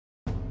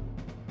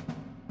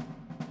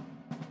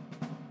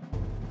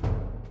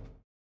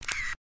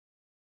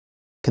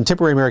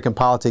Contemporary American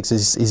politics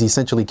is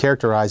essentially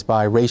characterized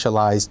by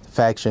racialized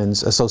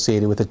factions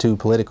associated with the two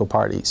political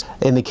parties.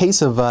 In the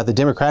case of the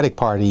Democratic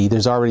Party,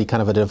 there's already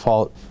kind of a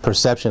default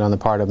perception on the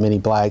part of many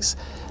blacks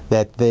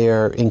that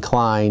they're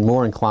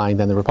more inclined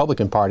than the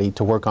Republican Party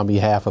to work on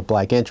behalf of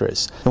black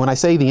interests. And when I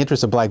say the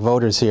interests of black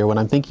voters here, what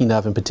I'm thinking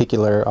of in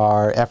particular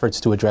are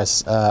efforts to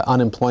address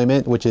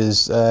unemployment, which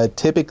is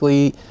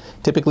typically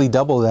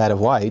double that of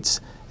whites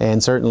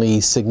and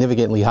certainly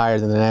significantly higher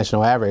than the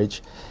national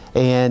average,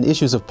 and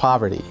issues of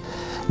poverty.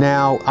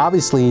 Now,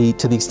 obviously,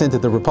 to the extent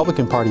that the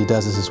Republican Party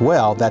does this as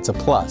well, that's a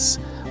plus.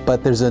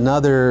 But there's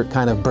another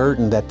kind of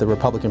burden that the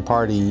Republican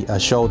Party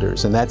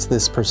shoulders, and that's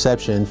this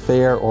perception,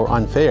 fair or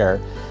unfair,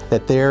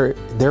 that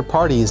their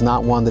party is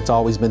not one that's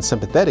always been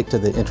sympathetic to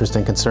the interests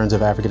and concerns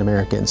of African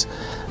Americans.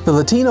 The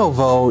Latino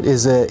vote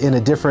is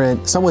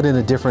somewhat in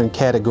a different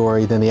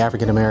category than the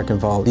African American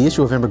vote. The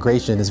issue of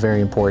immigration is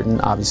very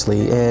important,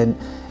 obviously, and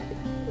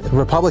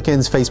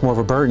Republicans face more of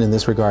a burden in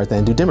this regard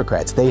than do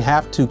Democrats. They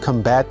have to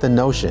combat the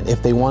notion,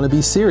 if they want to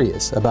be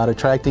serious about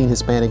attracting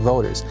Hispanic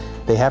voters,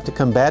 they have to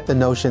combat the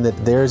notion that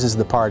theirs is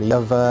the party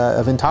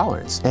of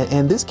intolerance.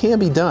 And this can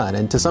be done.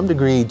 And to some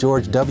degree,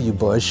 George W.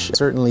 Bush,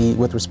 certainly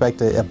with respect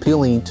to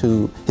appealing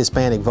to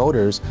Hispanic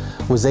voters,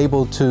 was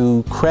able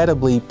to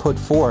credibly put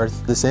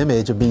forth this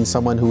image of being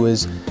someone who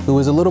is a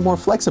little more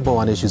flexible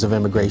on issues of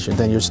immigration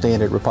than your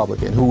standard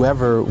Republican.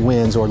 Whoever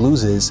wins or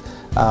loses,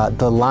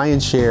 the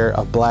lion's share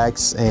of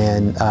blacks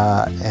and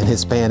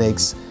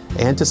Hispanics,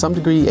 and to some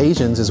degree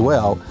Asians as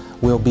well,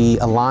 will be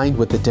aligned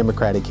with the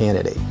Democratic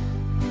candidate.